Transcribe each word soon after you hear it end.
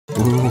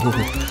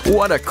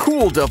what a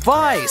cool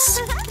device!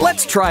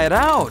 Let's try it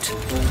out!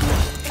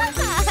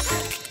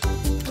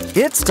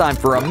 It's time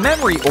for a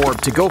memory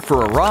orb to go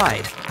for a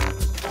ride.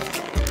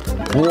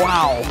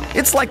 Wow,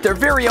 it's like their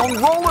very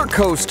own roller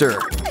coaster!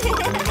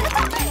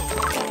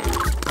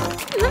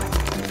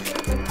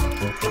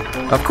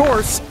 Of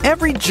course,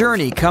 every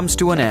journey comes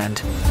to an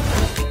end.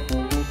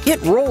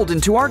 It rolled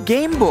into our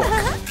game book.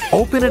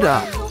 Open it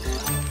up.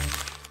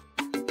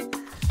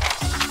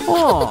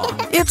 Oh,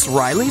 it's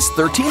Riley's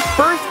 13th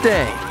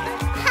birthday.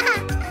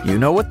 You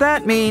know what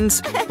that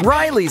means.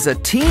 Riley's a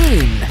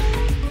teen.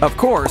 Of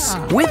course,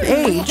 with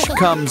age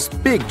comes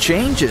big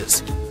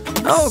changes.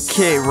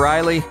 Okay,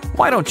 Riley,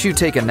 why don't you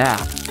take a nap?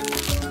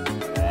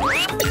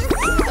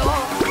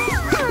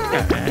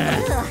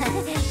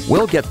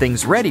 We'll get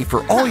things ready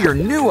for all your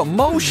new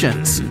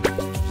emotions.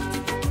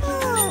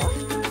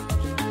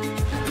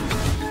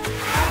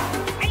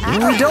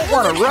 We don't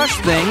want to rush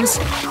things.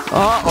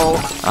 Uh-oh,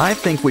 I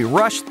think we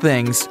rushed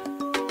things.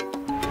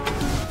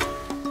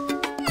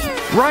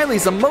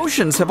 Riley's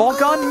emotions have all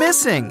gone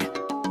missing.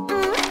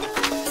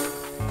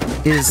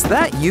 Is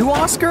that you,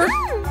 Oscar?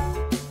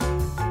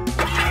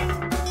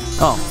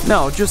 Oh,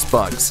 no, just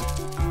bugs.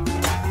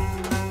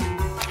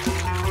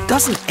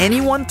 Doesn't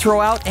anyone throw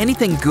out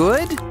anything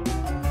good?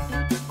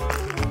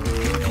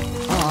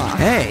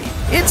 Hey,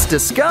 it's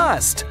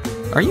Disgust.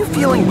 Are you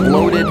feeling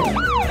bloated?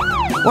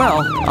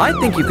 Well, I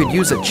think you could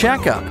use a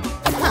checkup.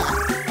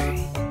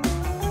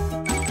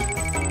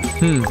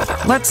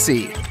 Let's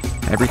see.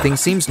 Everything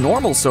seems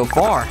normal so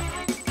far.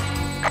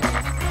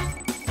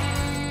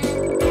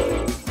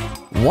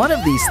 One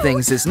of these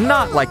things is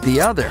not like the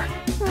other.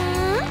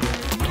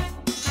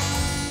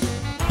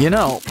 You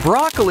know,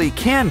 broccoli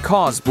can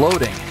cause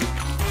bloating.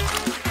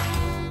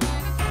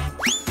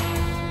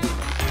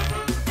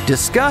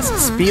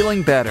 Disgust's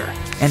feeling better,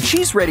 and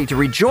she's ready to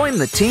rejoin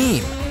the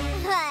team.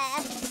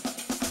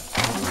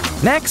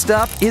 Next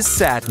up is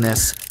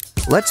Sadness.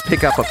 Let's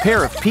pick up a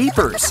pair of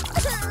peepers.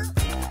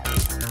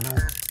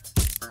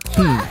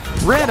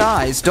 Red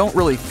eyes don't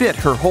really fit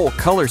her whole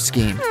color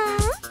scheme.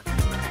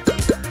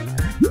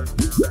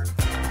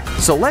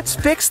 So let's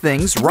fix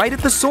things right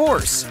at the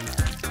source.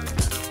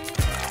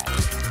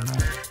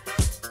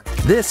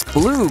 This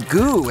blue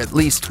goo at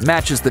least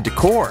matches the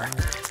decor.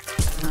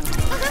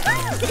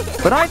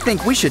 But I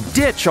think we should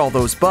ditch all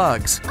those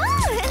bugs.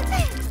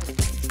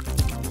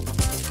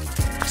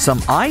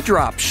 Some eye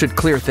drops should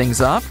clear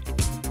things up.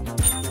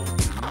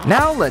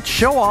 Now let's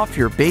show off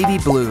your baby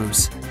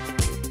blues.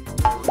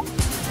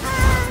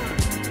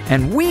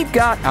 And we've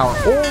got our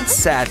old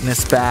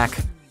Sadness back.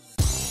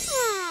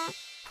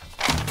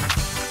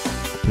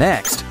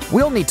 Next,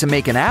 we'll need to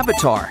make an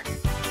avatar.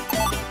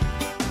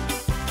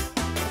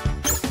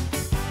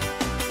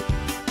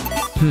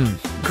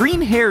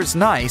 Green hair's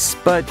nice,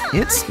 but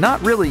it's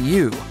not really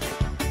you.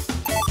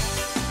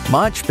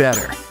 Much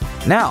better.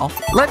 Now,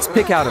 let's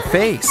pick out a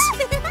face.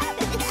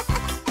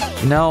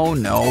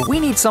 No, we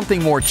need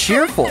something more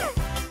cheerful.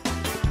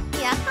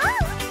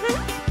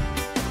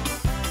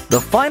 The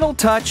final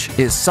touch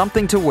is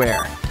something to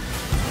wear.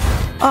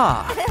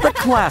 Ah, the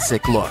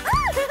classic look.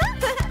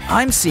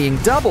 I'm seeing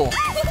double.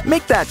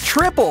 Make that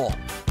triple.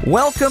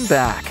 Welcome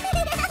back.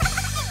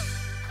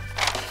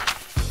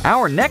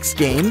 Our next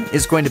game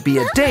is going to be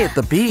a day at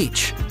the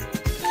beach.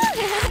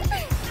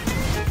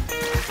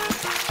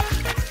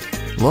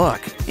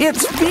 Look,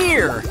 it's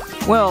Fear.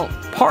 Well,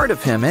 part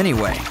of him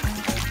anyway.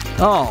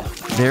 Oh,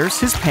 there's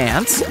his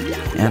pants.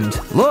 And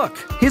look,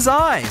 his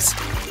eyes.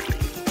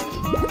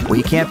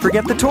 We can't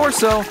forget the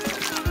torso.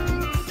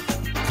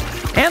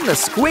 And the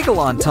squiggle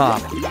on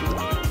top.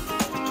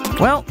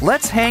 Well,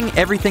 let's hang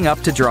everything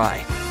up to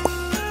dry.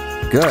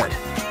 Good.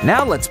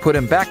 Now let's put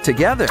him back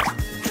together.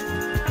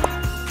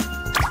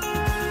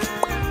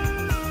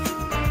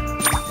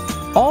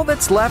 All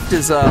that's left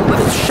is a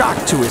little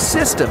shock to his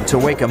system to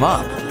wake him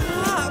up.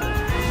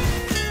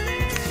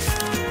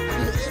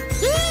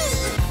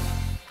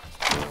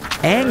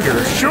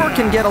 Anger sure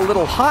can get a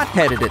little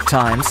hot-headed at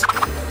times.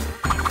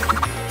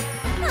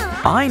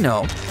 I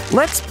know.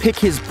 Let's pick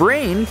his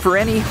brain for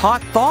any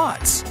hot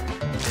thoughts.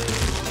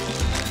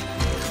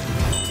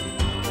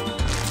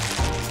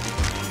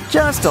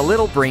 Just a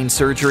little brain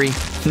surgery.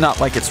 Not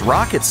like it's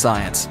rocket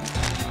science.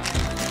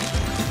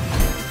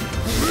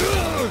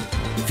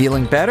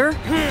 Feeling better?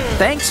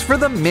 Thanks for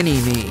the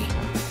mini-me.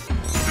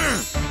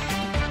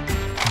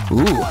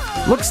 Ooh,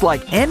 looks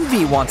like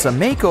Envy wants a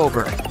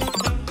makeover.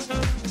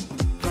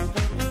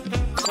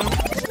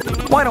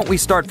 Why don't we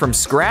start from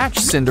scratch,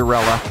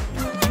 Cinderella?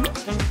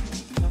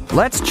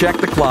 Let's check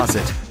the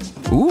closet.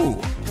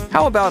 Ooh,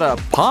 how about a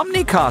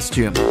Pomni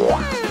costume?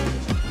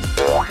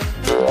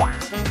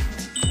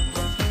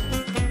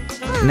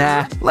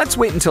 Nah, let's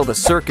wait until the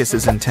circus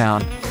is in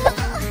town.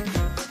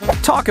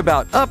 Talk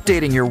about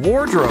updating your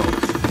wardrobe.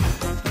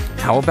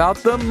 How about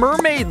the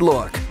mermaid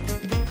look?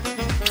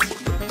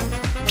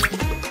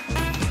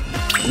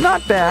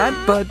 Not bad,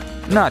 but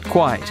not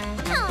quite.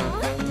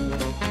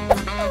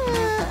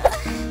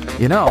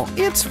 You know,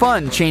 it's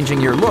fun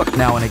changing your look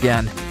now and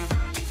again.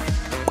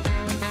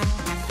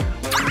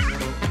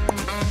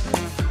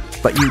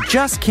 but you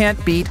just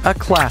can't beat a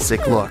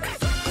classic look.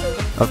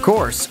 Of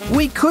course,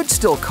 we could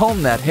still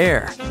comb that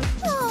hair.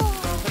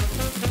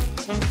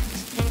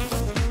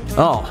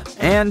 Oh,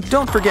 and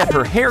don't forget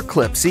her hair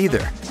clips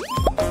either.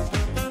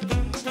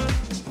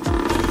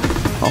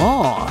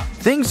 Oh,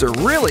 things are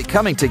really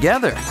coming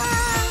together.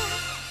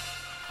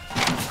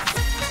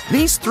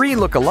 These three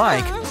look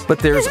alike, but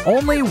there's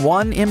only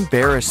one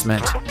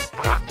embarrassment.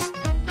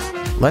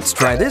 Let's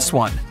try this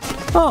one.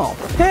 Oh,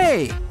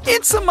 hey,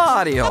 it's a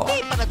Mario.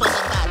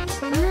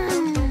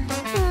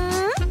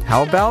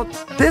 How about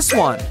this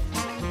one?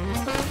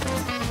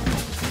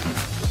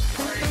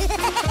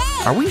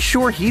 Are we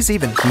sure he's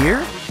even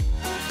here?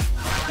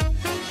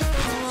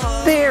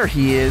 There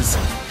he is.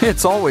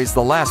 It's always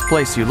the last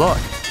place you look.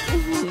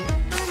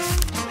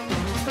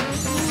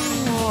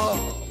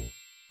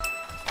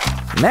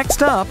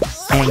 Next up,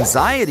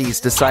 anxiety's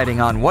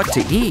deciding on what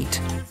to eat.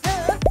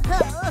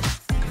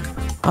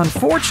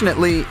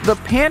 Unfortunately, the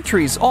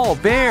pantry's all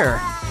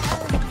bare.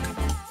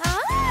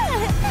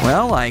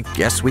 Well, I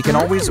guess we can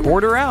always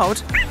order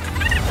out.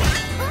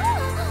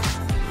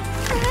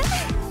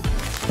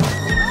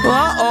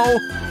 Uh-oh!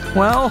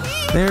 Well,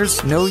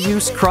 there's no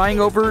use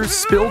crying over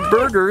spilled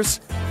burgers.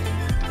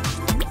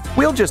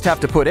 We'll just have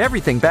to put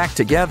everything back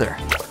together.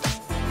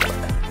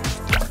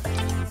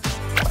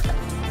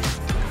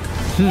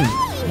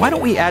 Why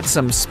don't we add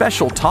some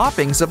special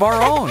toppings of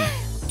our own?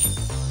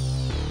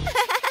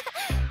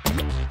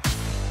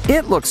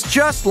 It looks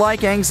just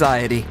like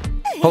anxiety.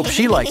 Hope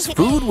she likes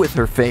food with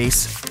her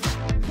face.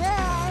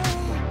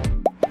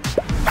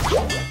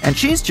 And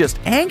she's just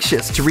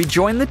anxious to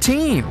rejoin the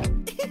team.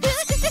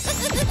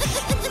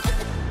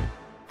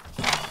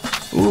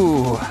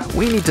 Ooh,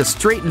 we need to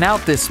straighten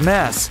out this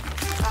mess.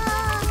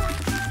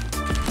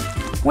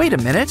 Wait a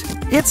minute,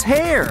 it's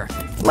hair.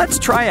 Let's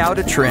try out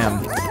a trim.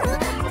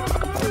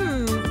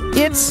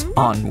 It's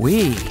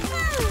ennui.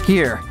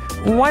 Here,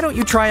 why don't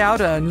you try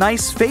out a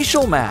nice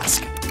facial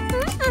mask?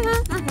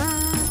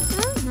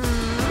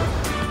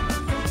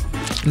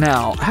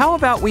 Now, how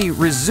about we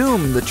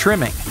resume the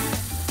trimming?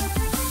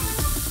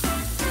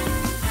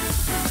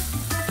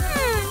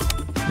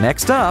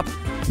 Next up,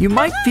 you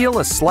might feel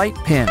a slight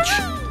pinch.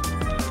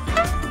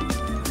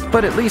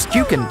 But at least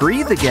you can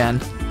breathe again.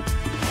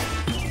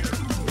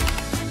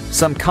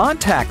 Some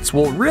contacts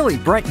will really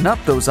brighten up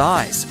those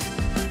eyes.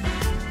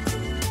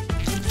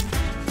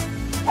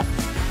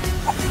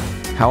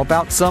 How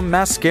about some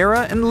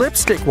mascara and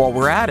lipstick while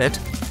we're at it?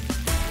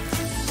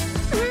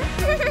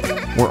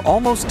 We're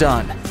almost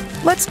done.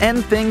 Let's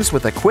end things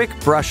with a quick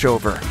brush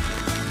over.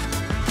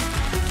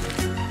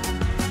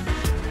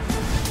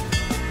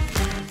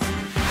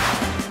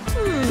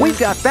 We've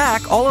got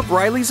back all of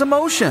Riley's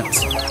emotions.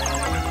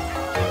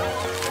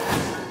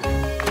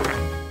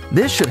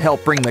 This should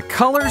help bring the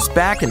colors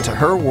back into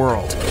her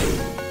world.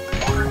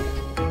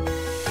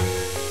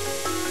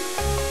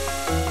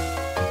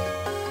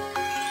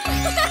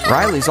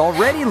 Riley's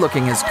already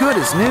looking as good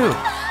as new.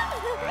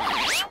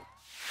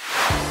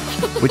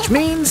 Which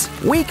means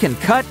we can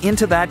cut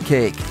into that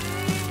cake.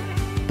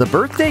 The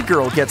birthday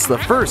girl gets the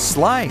first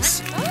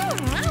slice.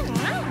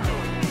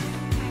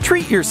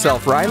 Treat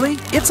yourself, Riley.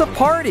 It's a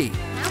party.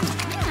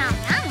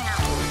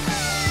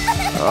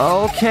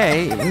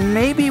 Okay,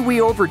 maybe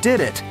we overdid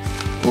it.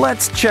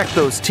 Let's check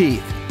those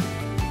teeth.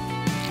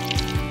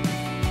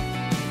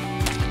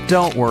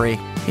 Don't worry,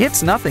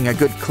 it's nothing a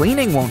good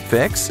cleaning won't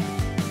fix.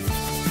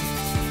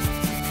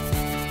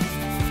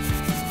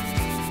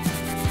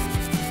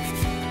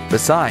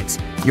 Besides,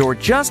 you're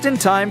just in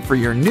time for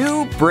your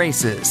new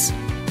braces.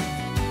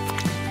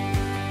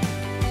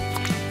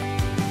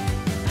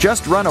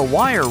 Just run a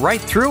wire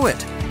right through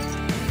it.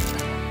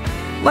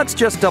 Let's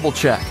just double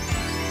check.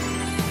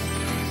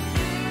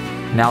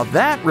 Now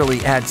that really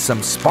adds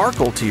some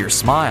sparkle to your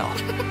smile.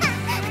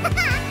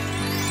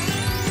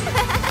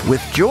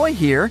 With Joy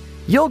here,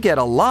 you'll get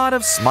a lot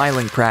of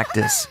smiling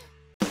practice.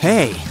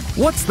 Hey,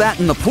 what's that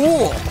in the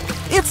pool?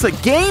 It's a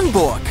game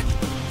book!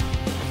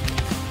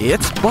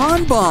 It's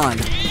Bon Bon,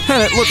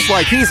 and it looks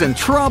like he's in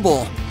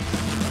trouble.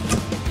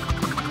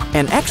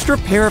 An extra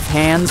pair of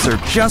hands are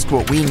just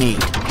what we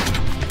need.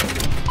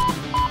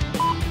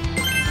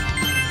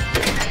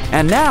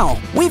 And now,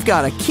 we've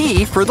got a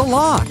key for the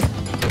lock.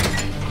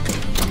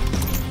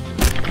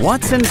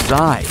 What's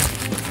inside?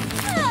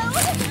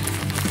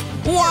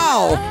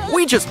 Wow!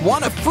 We just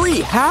won a free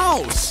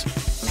house!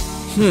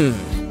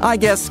 I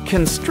guess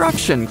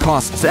construction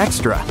costs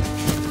extra.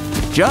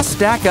 Just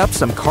stack up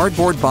some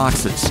cardboard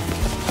boxes.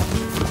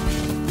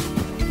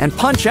 And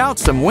punch out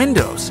some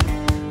windows.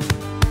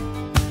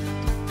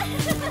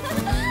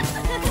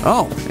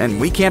 Oh, and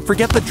we can't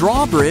forget the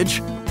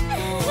drawbridge.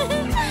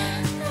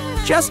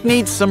 Just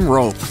needs some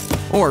rope,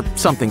 or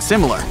something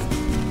similar.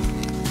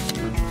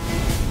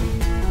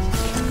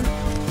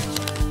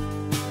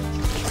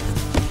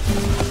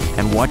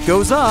 And what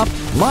goes up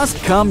must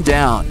come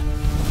down.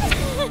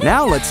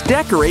 Now let's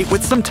decorate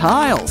with some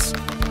tiles.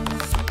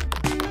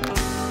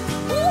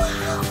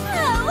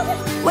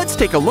 Let's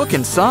take a look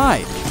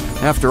inside.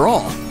 After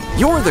all,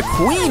 you're the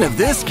queen of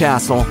this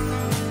castle.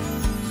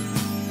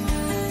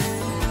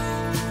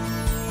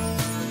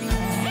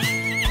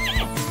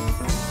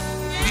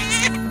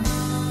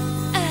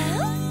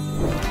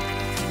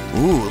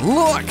 Ooh,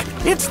 look!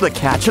 It's the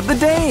catch of the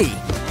day!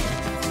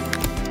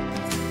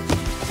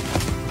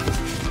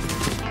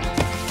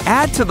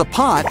 Add to the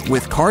pot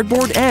with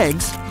cardboard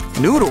eggs,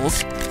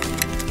 noodles,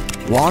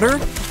 water,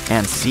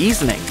 and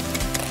seasoning.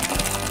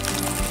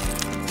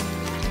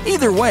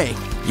 Either way,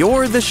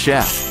 you're the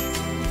chef.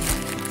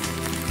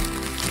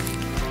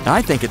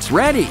 I think it's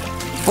ready.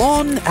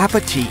 Bon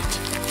appetit!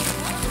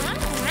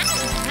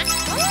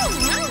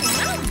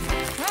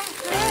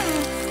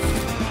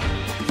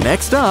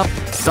 Next up,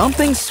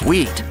 something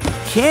sweet.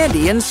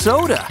 Candy and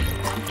soda.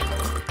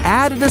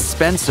 Add a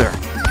dispenser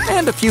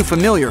and a few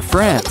familiar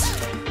friends.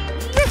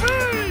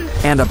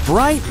 And a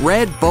bright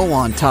red bow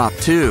on top,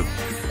 too.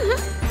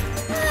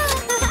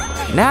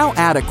 Now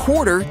add a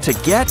quarter to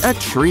get a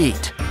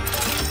treat.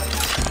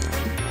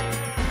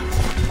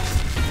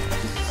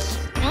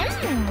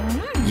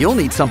 You'll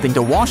need something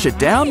to wash it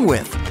down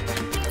with.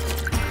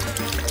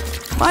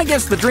 I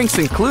guess the drink's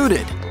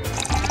included.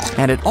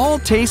 And it all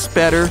tastes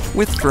better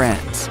with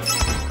friends.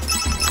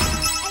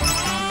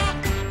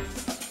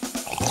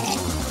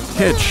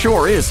 It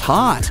sure is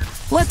hot.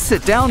 Let's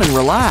sit down and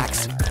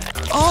relax.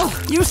 Oh,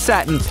 you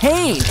sat in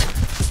paint.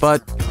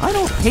 But I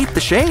don't hate the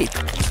shape.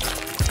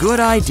 Good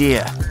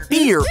idea.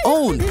 Be your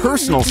own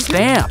personal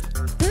stamp.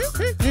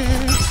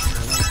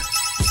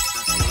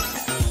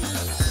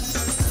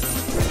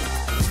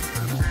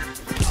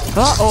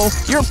 Uh-oh,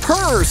 your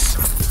purse!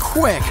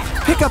 Quick,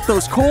 pick up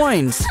those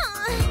coins.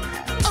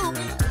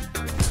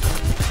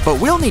 But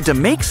we'll need to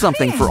make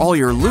something for all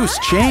your loose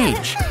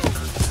change.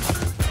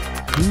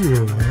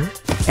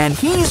 And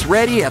he's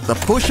ready at the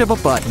push of a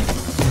button.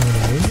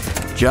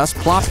 Just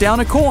plop down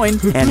a coin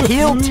and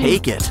he'll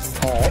take it.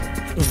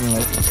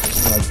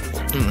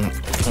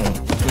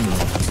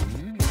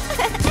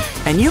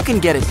 And you can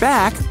get it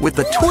back with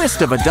the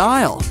twist of a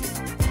dial.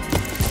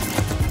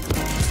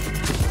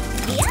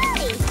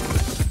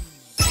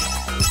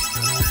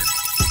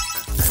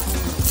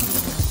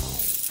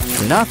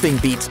 Nothing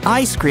beats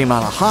ice cream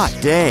on a hot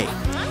day.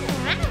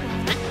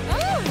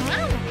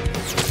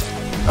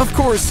 Of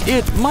course,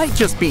 it might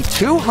just be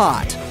too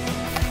hot.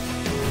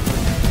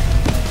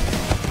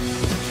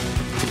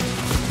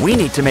 We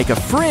need to make a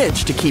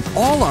fridge to keep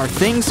all our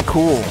things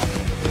cool.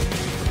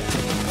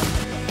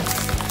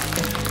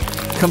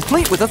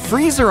 Complete with a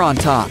freezer on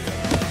top.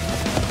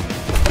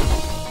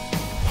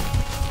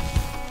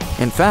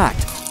 In fact,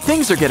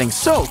 things are getting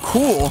so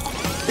cool,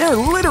 they're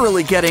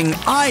literally getting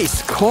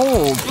ice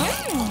cold.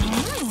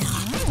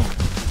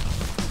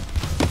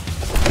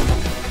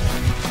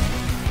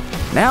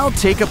 Now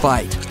take a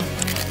bite.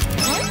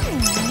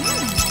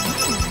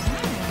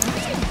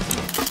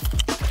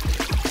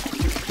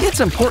 It's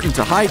important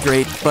to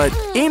hydrate, but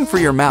aim for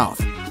your mouth.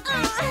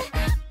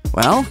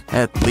 Well,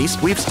 at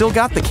least we've still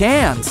got the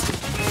cans.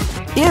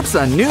 It's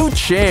a new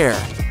chair.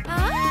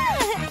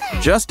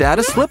 Just add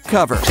a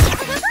slipcover.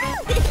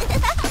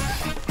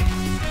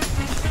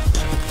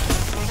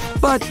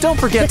 But don't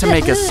forget to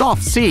make a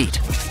soft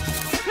seat.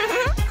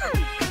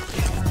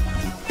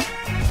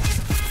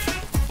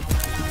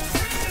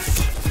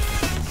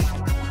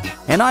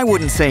 And I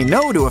wouldn't say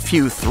no to a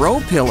few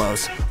throw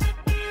pillows.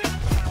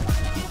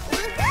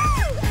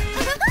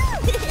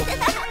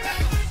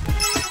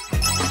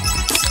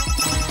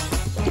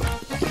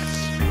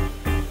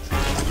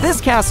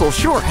 This castle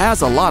sure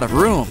has a lot of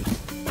room.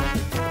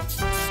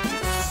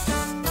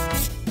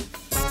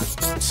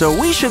 So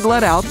we should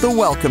let out the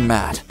welcome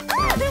mat.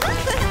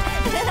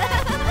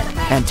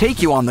 And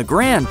take you on the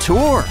grand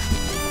tour.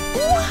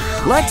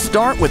 Let's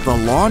start with the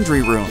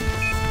laundry room.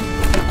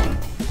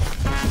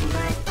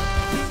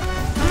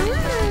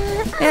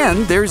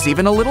 And there's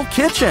even a little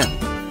kitchen.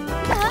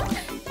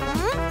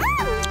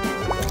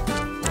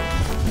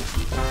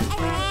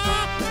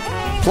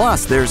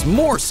 Plus, there's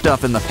more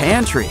stuff in the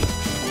pantry.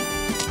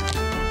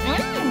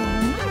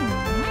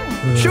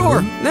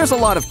 Sure, there's a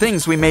lot of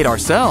things we made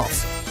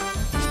ourselves.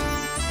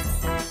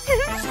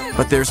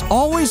 But there's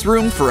always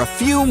room for a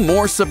few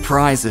more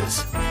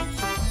surprises.